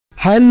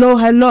Hello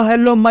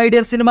my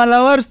dear cinema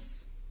lovers.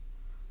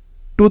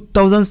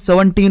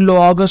 2017లో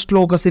ఆగస్టులో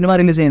ఒక cinema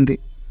release అయింది.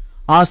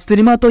 ఆ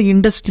సినిమాతో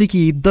ఇండస్ట్రీకి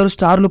ఇద్దరు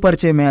స్టార్లు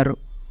పరిచయం అయ్యారు.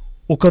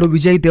 ఒకరు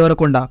విజయ్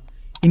దేవరకొండ,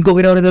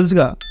 ఇంకొకరు ఎవరో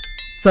తెలుసుగా,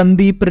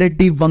 సందీప్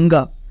రెడ్డి వంగ.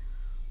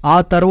 ఆ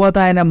తర్వాత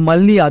ఆయన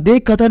మళ్ళీ అదే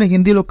కథను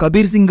హిందీలో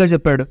కబీర్ సింగ్గా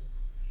చెప్పాడు.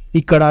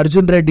 ఇక్కడ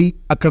అర్జున్ రెడ్డి,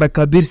 అక్కడ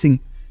కబీర్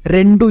సింగ్,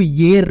 రెండు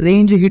ఏ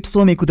రేంజ్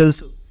హిట్స్తో మీకు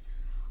తెలుసు.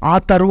 ఆ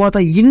తర్వాత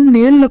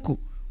ఇన్నేళ్లకు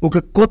ఒక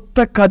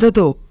కొత్త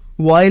కథతో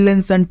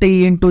వైలెన్స్ అంటే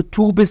ఏంటో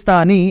చూపిస్తా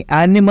అని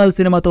యానిమల్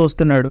సినిమాతో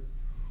వస్తున్నాడు.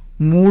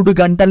 3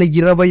 గంటల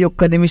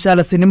 21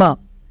 నిమిషాల సినిమా.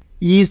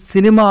 ఈ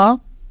సినిమా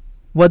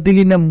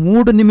వదిలిన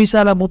 3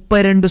 నిమిషాల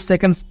 32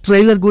 సెకండ్స్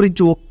ట్రైలర్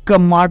గురించి ఒక్క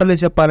మాటలో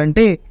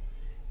చెప్పాలంటే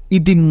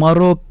ఇది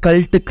మరో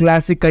కల్ట్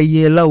క్లాసిక్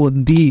అయ్యేలా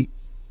ఉంది,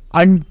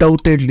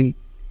 అన్డౌటెడ్లీ.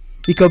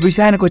 ఇక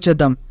విషయానికి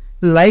వచ్చేద్దాం.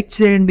 లైక్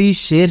చేయండి,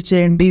 షేర్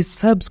చేయండి,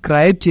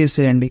 సబ్స్క్రైబ్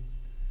చేసేయండి.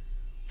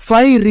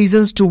 5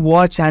 reasons to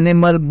watch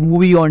animal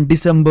movie on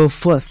December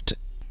 1st.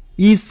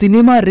 ఈ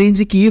సినిమా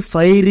రేంజ్కి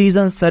 5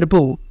 రీజన్స్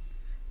సరిపోవు.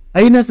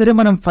 అయినా సరే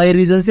మనం 5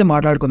 రీజన్సే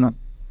మాట్లాడుకుందాం.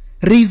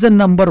 Reason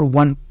number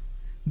 1,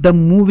 the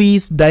movie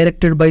is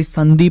directed by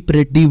Sandeep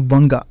Reddy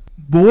Vanga.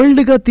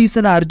 బోల్డ్గా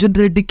తీసిన అర్జున్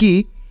రెడ్డికి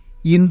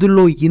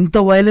ఇందులో ఇంత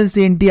వైలెన్స్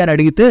ఏంటి అని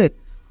అడిగితే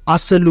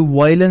అసలు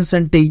వైలెన్స్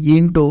అంటే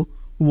ఏంటో,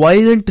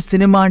 వైలెంట్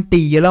సినిమా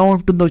అంటే ఎలా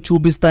ఉంటుందో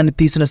చూపిస్తానని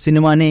తీసిన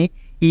సినిమానే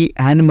ఈ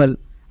యానిమల్.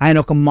 ఆయన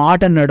ఒక మాట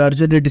అన్నాడు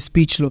అర్జున్ రెడ్డి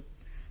స్పీచ్లో,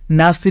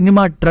 నా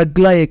సినిమా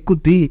డ్రగ్లా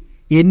ఎక్కుద్ది,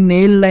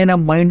 ఎన్నేళ్ళైనా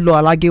మైండ్లో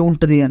అలాగే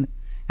ఉంటుంది అని.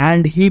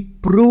 And he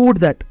proved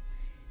that.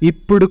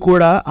 ఇప్పుడు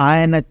కూడా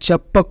ఆయన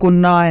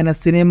చెప్పకున్నా ఆయన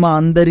సినిమా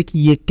అందరికీ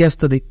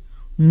ఎక్కేస్తుంది.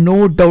 నో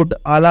డౌట్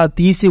అలా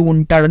తీసి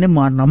ఉంటాడని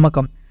మా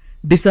నమ్మకం.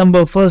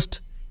 December 1st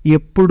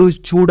ఎప్పుడు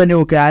చూడని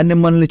ఒక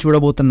యానిమల్ని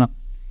చూడబోతున్నా.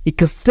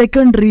 ఇక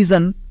second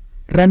reason,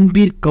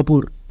 Ranbir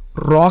Kapoor.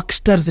 Rock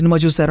star cinema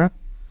చూసారా?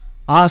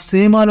 ఆ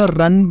సినిమాలో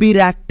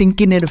రణ్బీర్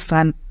యాక్టింగ్కి నేను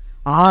ఫ్యాన్.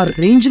 ఆ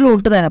రేంజ్లో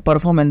ఉంటుంది ఆయన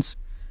performance.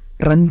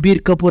 Ranbir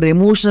Kapoor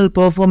emotional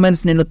performance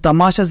నేను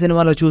తమాషా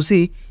సినిమాలో చూసి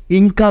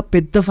ఇంకా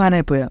పెద్ద ఫ్యాన్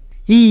అయిపోయా.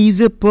 He is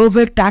a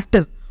perfect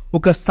actor.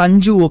 ఒక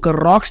సంజు, ఒక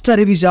రాక్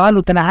స్టార్, ఇవి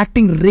చాలు తన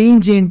యాక్టింగ్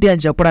రేంజ్ ఏంటి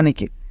అని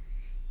చెప్పడానికి.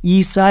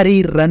 ఈసారి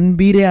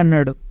రణ్బీరే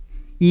అన్నాడు,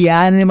 ఈ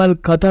యానిమల్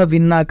కథ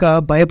విన్నాక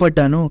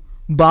భయపడ్డాను,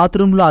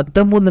 బాత్రూంలో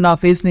అద్దం ముందు నా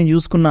ఫేస్ నేను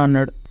చూసుకున్నా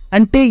అన్నాడు.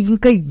 అంటే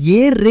ఇంకా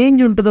ఏ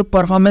రేంజ్ ఉంటుందో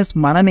పర్ఫార్మెన్స్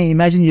మనమే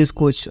ఇమాజిన్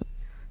చేసుకోవచ్చు.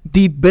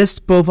 The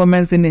best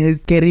performance in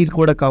his career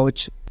కూడా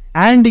కావచ్చు.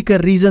 అండ్ ఇక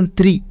reason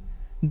 3,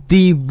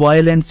 the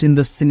violence in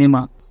the cinema.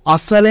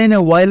 అసలైన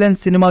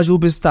వైలెన్స్ సినిమా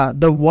చూపిస్తా,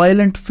 ద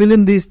వైలెంట్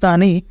ఫిలిం తీస్తా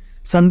అని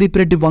సందీప్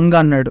రెడ్డి వంగ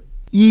అన్నాడు.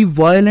 ఈ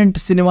వైలెంట్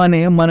సినిమానే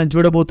మనం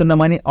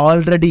చూడబోతున్నామని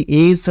ఆల్రెడీ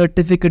ఏ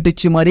సర్టిఫికెట్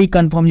ఇచ్చి మరీ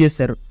కన్ఫర్మ్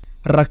చేశారు.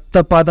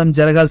 రక్తపాతం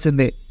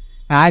జరగాల్సిందే.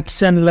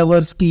 యాక్షన్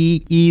లవర్స్కి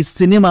ఈ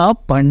సినిమా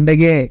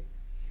పండగే.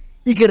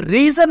 ఇక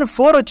రీజన్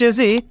 4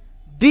 వచ్చేసి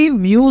the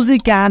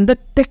music and the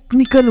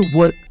technical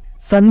work.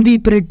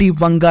 Sandeep Reddy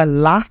Vanga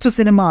last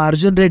cinema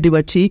Arjun Reddy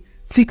వచ్చి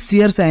 6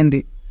 years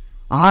అయింది.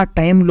 ఆ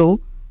టైంలో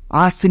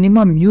ఆ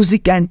cinema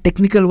music and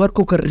technical work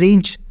ఒక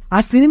రేంజ్. ఆ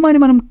సినిమాని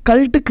మనం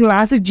కల్ట్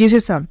క్లాసిక్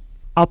చేసేసాం.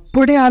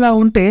 అప్పుడే అలా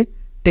ఉంటే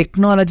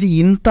టెక్నాలజీ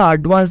ఇంత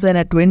అడ్వాన్స్ అయిన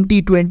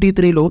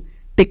 2023లో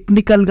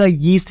టెక్నికల్గా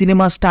ఈ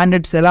సినిమా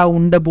స్టాండర్డ్స్ ఎలా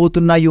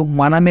ఉండబోతున్నాయో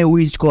మనమే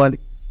ఊహించుకోవాలి.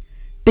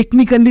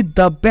 టెక్నికల్లీ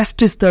ద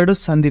బెస్ట్ ఇస్తాడు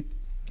సందీప్.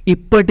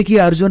 ఇప్పటికీ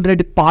అర్జున్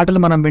రెడ్డి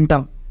పాటలు మనం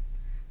వింటాం.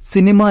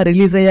 సినిమా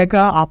రిలీజ్ అయ్యాక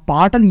ఆ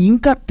పాటలు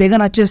ఇంకా తెగ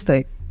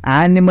నచ్చేస్తాయి.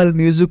 యానిమల్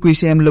మ్యూజిక్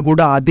విషయంలో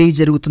కూడా అదే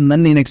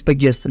జరుగుతుందని నేను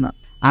ఎక్స్పెక్ట్ చేస్తున్నా.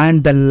 And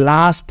the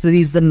last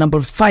reason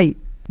number 5,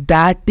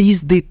 that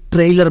is the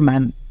trailer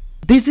man.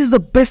 This is the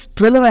best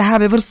trailer I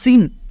have ever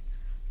seen.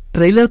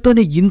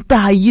 ట్రైలర్తోనే ఇంత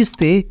హై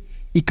ఇస్తే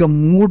ఇక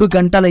 3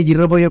 గంటల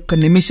 21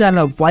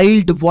 నిమిషాల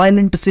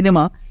వైలెంట్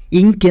సినిమా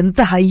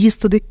ఇంకెంత హై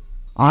ఇస్తుంది.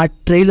 ఆ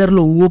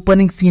ట్రైలర్లో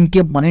ఓపెనింగ్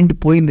సీన్కే మైండ్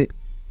పోయింది.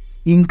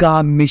 ఇంకా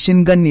ఆ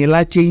మిషన్ గన్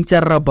ఎలా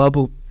చేయించారా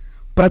బాబు.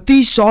 ప్రతి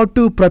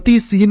షాటు, ప్రతి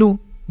సీను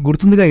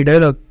గుర్తుందిగా ఈ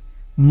డైలాగ్,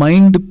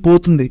 మైండ్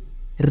పోతుంది.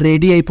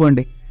 రెడీ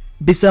అయిపోండి.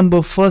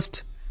 December 1st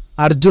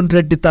అర్జున్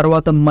రెడ్డి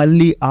తర్వాత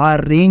మళ్ళీ ఆ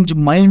రేంజ్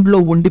మైండ్లో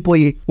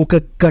ఉండిపోయి ఒక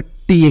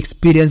గట్టి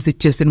ఎక్స్పీరియన్స్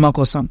ఇచ్చే సినిమా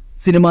కోసం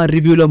సినిమా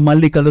రివ్యూలో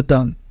మళ్ళీ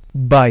కలుద్దాం.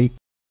 బాయ్.